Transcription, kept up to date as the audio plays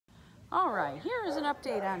All right, here is an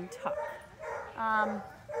update on Tuck.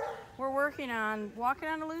 We're working on walking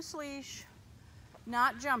on a loose leash,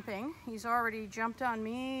 not jumping. He's already jumped on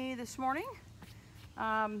me this morning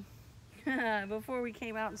before we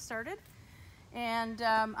came out and started. And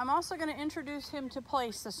I'm also going to introduce him to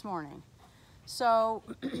Place this morning. So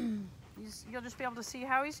you'll just be able to see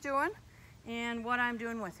how he's doing and what I'm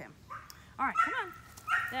doing with him. All right, come on.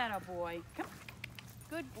 That a boy. Come on.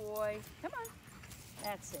 Good boy. Come on.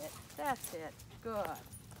 That's it. That's it. Good.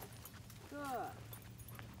 Good.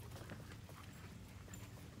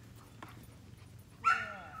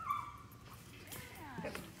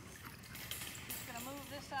 Good. Just going to move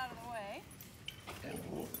this out of the way.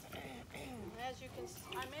 As you can,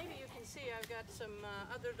 maybe you can see, I've got some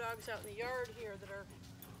other dogs out in the yard here that are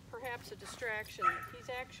perhaps a distraction that he's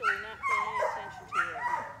actually not paying any attention to right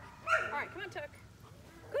now. All right, come on, Tuck.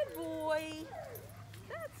 Good boy.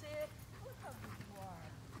 That's it. Look how good you are.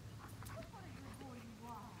 Look what a good boy you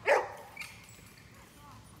are. Good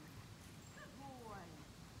boy.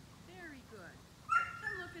 Very good.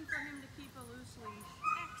 I'm looking for him to keep a loose leash.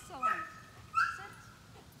 Excellent. Sit.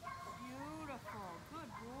 Beautiful.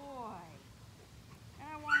 Good boy. And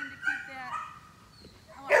I want him to keep that.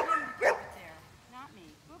 I want him to keep it there, not me.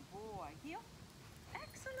 Good boy. Heel.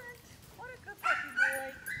 Excellent. What a good puppy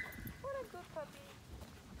boy. What a good puppy.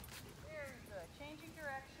 Very good. Changing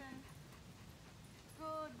direction.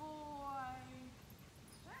 Good boy.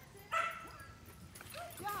 That's it.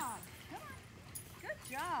 Good job. Come on. Good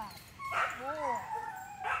job. Good boy.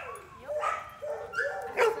 Yep.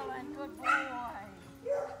 Excellent. Good boy.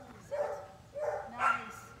 Sit.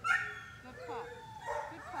 Nice. Good pup.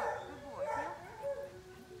 Good pup. Good boy. Heel.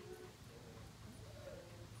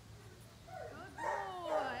 Good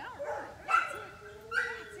boy. All right. That's it.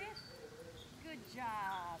 That's it. Good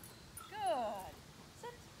job. Good.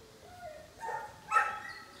 Sit.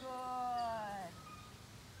 Good.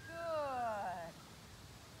 Good.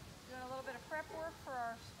 Doing a little bit of prep work for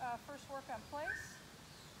our first work on Place,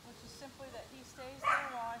 which is simply that he stays there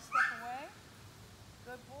while I step away.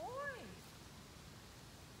 Good boy.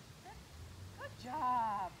 Good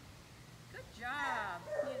job. Good job.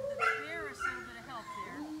 Needed the barest little bit of help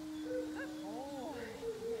there. Good boy.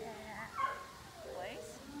 Yeah.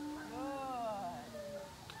 Place. Good.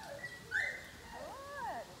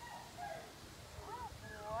 Good. Oh,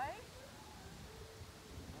 boy.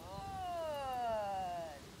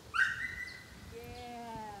 Good.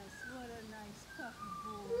 Yes. What a nice puppy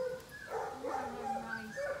boy. What a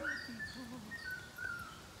nice puppy boy.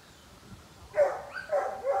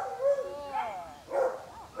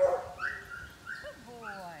 Good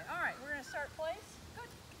boy. All right, we're going to start Place. Good.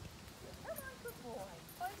 Come on, good boy.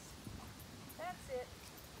 Place. That's it.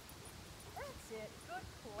 That's it. Good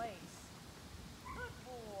Place. Good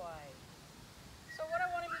boy. So what I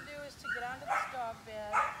want him to do is to get onto this dog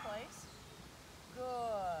bed, Place.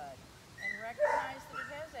 Good. And recognize that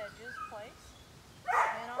it has edges, Place.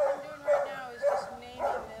 And all I'm doing right now is just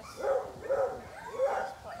naming this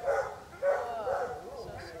Place. Good.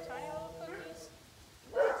 So some tiny little cookies.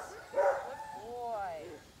 Place. Good boy.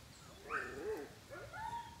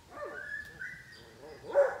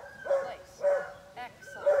 Place.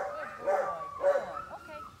 Excellent. Good boy. Good.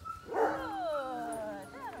 Okay. Good.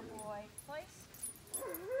 That a boy. Place.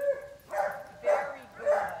 Very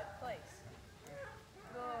good. Place.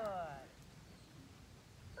 Good.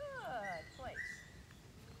 Good. Place.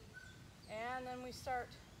 And then we start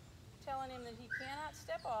telling him that he cannot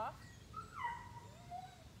step off.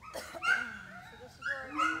 So this is where I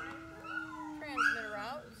get my transmitter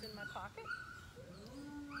out. It's in my pocket.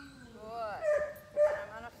 Good.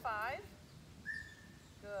 I'm on a 5.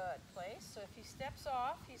 Good. Place. So if he steps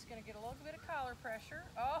off, he's going to get a little bit of collar pressure.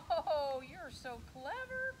 Oh, you're so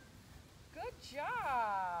clever. Good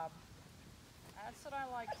job. That's what I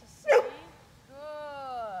like to see.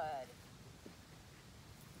 Good.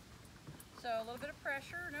 So a little bit of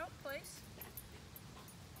pressure. No, Place.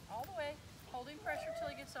 All the way. Holding pressure till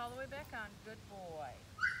he gets all the way back on. Good boy.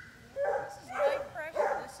 This is light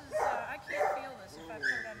pressure. This is, I can't feel this if I put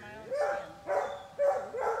it on my own skin.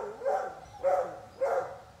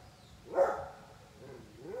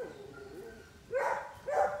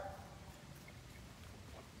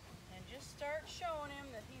 And just start showing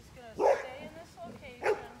him that he's going to stay in this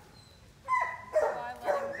location until I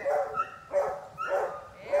let him go.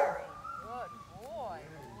 Very good boy.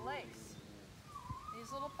 Place.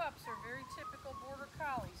 These little pups are very typical border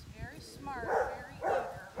collies. Very smart, very eager.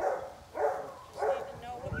 Just need to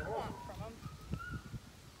know what you want from them.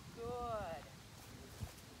 Good.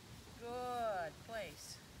 Good.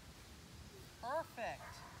 Place.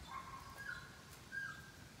 Perfect.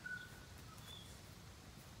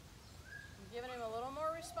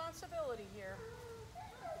 buddy here.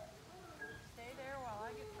 Stay there while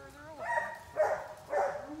I get further away.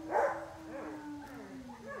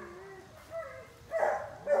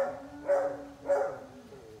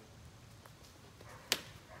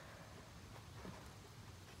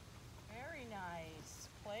 Very nice.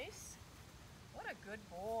 Place. What a good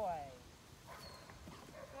boy.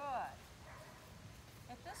 Good.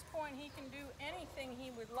 At this point, he can do anything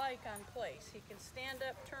he would like on place. He can stand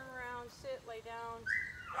up, turn around, sit, lay down,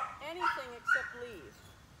 anything except leave.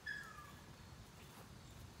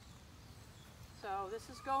 So this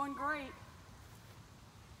is going great.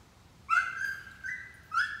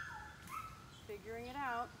 Figuring it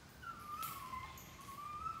out.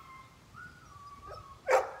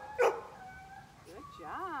 Good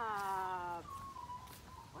job.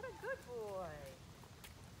 What a good boy.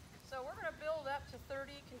 So we're going to build up to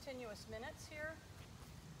 30 continuous minutes here.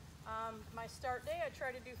 My start day, I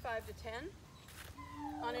try to do 5 to 10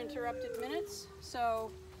 uninterrupted minutes.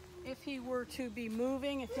 So if he were to be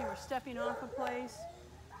moving, if he were stepping off a place,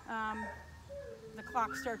 the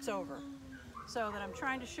clock starts over. So that I'm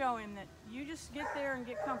trying to show him that you just get there and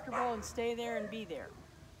get comfortable and stay there and be there,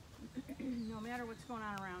 no matter what's going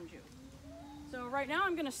on around you. So right now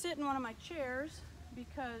I'm going to sit in one of my chairs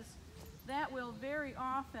because that will very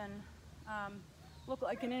often look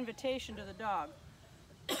like an invitation to the dog.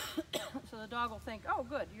 So the dog will think, oh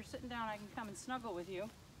good, you're sitting down, I can come and snuggle with you.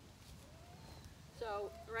 So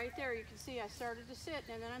right there you can see I started to sit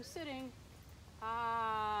and then I'm sitting.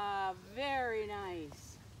 Ah, very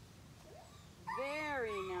nice.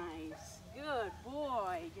 Very nice. Good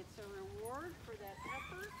boy. Gets a reward for that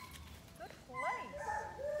effort. Good place.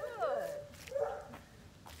 Good.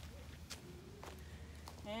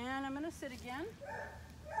 And I'm going to sit again.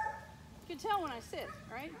 You can tell when I sit,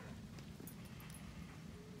 right?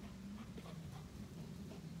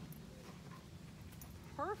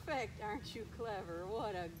 Perfect. Aren't you clever?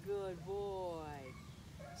 What a good boy.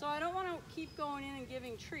 So I don't want to keep going in and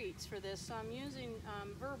giving treats for this, so I'm using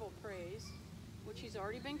verbal praise, which he's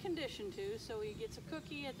already been conditioned to, so he gets a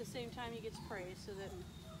cookie at the same time he gets praise, so that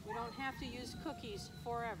we don't have to use cookies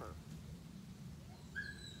forever.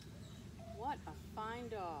 What a fine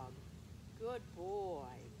dog. Good boy.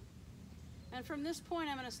 And from this point,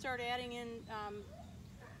 I'm going to start adding in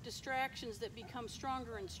distractions that become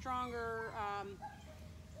stronger and stronger.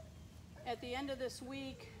 At the end of this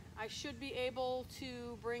week, I should be able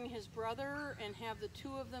to bring his brother and have the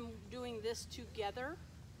two of them doing this together.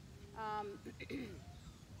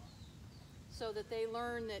 So that they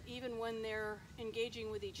learn that even when they're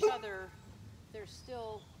engaging with each other, they're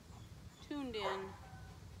still tuned in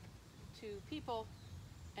to people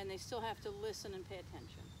and they still have to listen and pay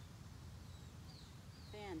attention.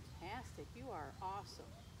 Fantastic, you are awesome.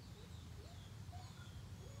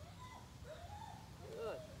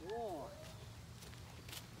 Good boy.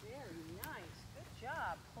 Very nice, good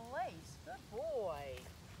job, place, good boy.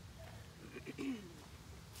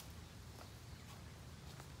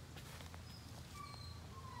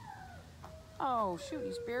 Oh shoot,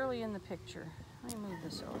 he's barely in the picture. Let me move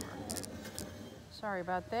this over. Sorry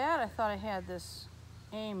about that. I thought I had this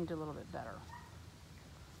aimed a little bit better.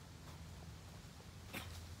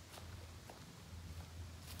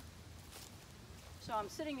 So I'm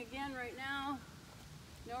sitting again right now.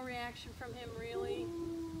 No reaction from him really.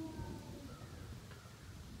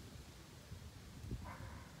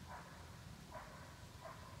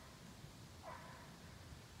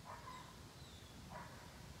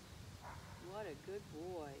 What a good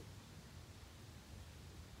boy.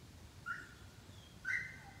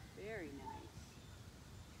 Very nice.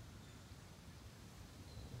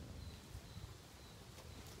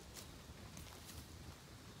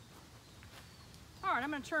 All right,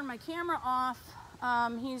 I'm going to turn my camera off.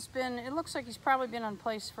 It looks like he's probably been on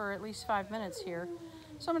place for at least 5 minutes here.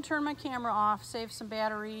 So I'm going to turn my camera off, save some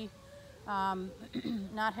battery,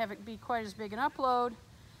 not have it be quite as big an upload.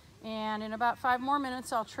 And in about 5 more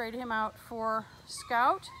minutes, I'll trade him out for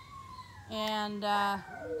Scout and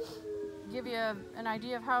give you an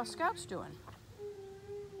idea of how Scout's doing.